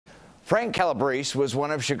Frank Calabrese was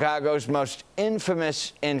one of Chicago's most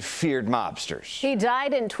infamous and feared mobsters. He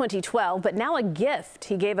died in 2012, but now a gift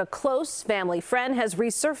he gave a close family friend has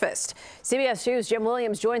resurfaced. CBS 2's Jim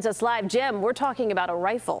Williams joins us live. Jim, we're talking about a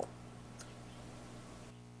rifle.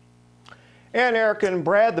 And Erica and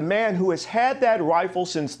Brad, the man who has had that rifle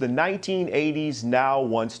since the 1980s now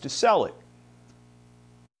wants to sell it.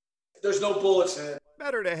 There's no bullets in it.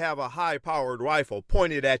 Better to have a high-powered rifle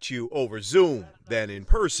pointed at you over Zoom than in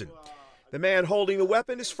person. The man holding the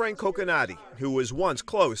weapon is Frank Coconate, who was once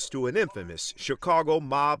close to an infamous Chicago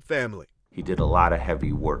mob family. He did a lot of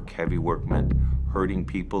heavy work. Heavy work meant hurting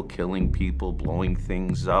people, killing people, blowing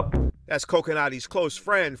things up. That's Coconate's close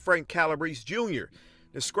friend, Frank Calabrese Jr.,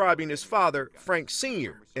 describing his father, Frank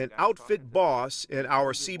Sr., an outfit boss in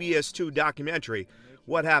our CBS 2 documentary,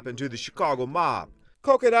 What Happened to the Chicago Mob.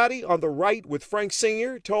 Coconate, on the right with Frank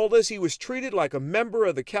Sr., told us he was treated like a member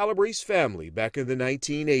of the Calabrese family back in the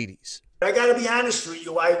 1980s. I got to be honest with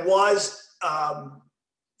you, I was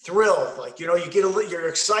thrilled. Like, you know, you're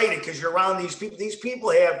excited because you're around these people. These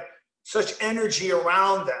people have such energy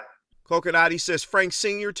around them. Coconate says Frank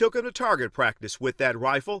Sr. took him to target practice with that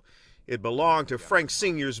rifle. It belonged to Frank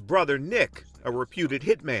Sr.'s brother, Nick, a reputed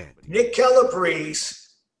hitman. Nick Calabrese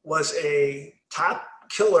was a top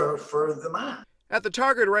killer for the mob. At the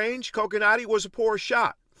target range, Coconate was a poor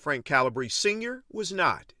shot. Frank Calabrese Sr. was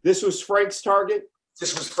not. This was Frank's target?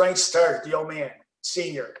 This was Frank's target, the old man,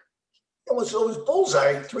 Sr. It was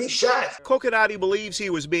bullseye, 3 shots. Coconate believes he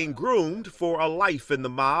was being groomed for a life in the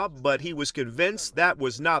mob, but he was convinced that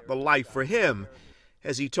was not the life for him,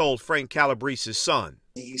 as he told Frank Calabrese's son.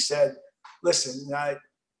 He said, listen,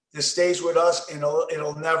 this stays with us and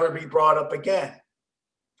it'll never be brought up again.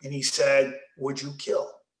 And he said, would you kill?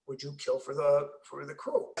 Would you kill for the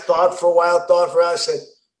crew? Thought for a while, I said,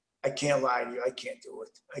 I can't lie to you. I can't do it.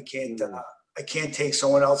 I can't take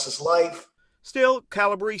someone else's life. Still,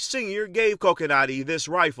 Calabrese Sr. gave Coconate this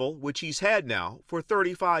rifle, which he's had now for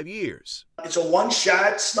 35 years. It's a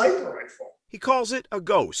one-shot sniper rifle. He calls it a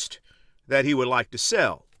ghost that he would like to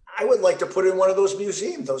sell. I would like to put it in one of those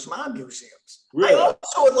museums, those mob museums. Really? I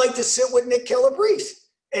also would like to sit with Nick Calabrese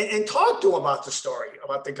and talk to him about the story,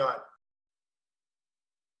 about the gun.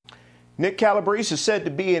 Nick Calabrese is said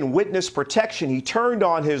to be in witness protection. He turned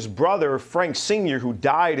on his brother, Frank Sr., who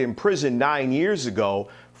died in prison 9 years ago.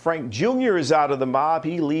 Frank Jr. is out of the mob.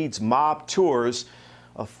 He leads mob tours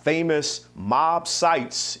of famous mob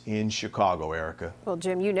sites in Chicago, Erica. Well,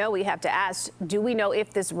 Jim, you know we have to ask, do we know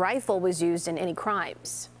if this rifle was used in any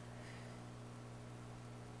crimes?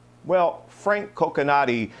 Well, Frank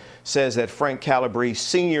Coconate says that Frank Calabrese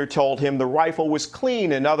Sr. told him the rifle was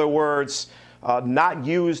clean. In other words, not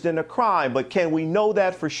used in a crime. But can we know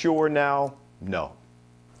that for sure now? No.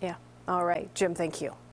 Yeah. All right. Jim, thank you.